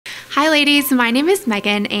Hi ladies, my name is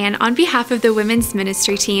Megan, and on behalf of the women's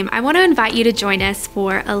ministry team, I want to invite you to join us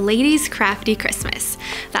for a Ladies Crafty Christmas.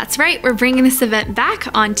 That's right, we're bringing this event back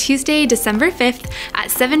on Tuesday, December 5th at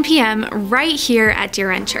 7 p.m. right here at Deer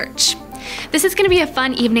Run Church. This is going to be a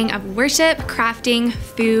fun evening of worship, crafting,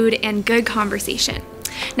 food, and good conversation.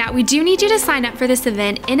 Now, we do need you to sign up for this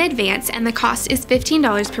event in advance, and the cost is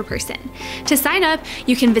 $15 per person. To sign up,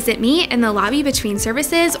 you can visit me in the lobby between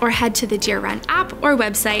services or head to the Deer Run app or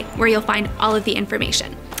website where you'll find all of the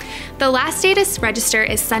information. The last day to register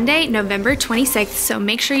is Sunday, November 26th, so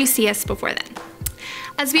make sure you see us before then.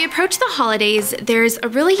 As we approach the holidays, there's a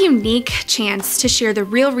really unique chance to share the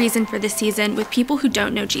real reason for this season with people who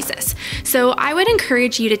don't know Jesus. So I would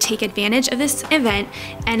encourage you to take advantage of this event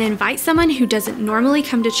and invite someone who doesn't normally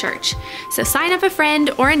come to church. So sign up a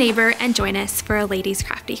friend or a neighbor and join us for a Ladies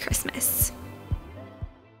Crafty Christmas.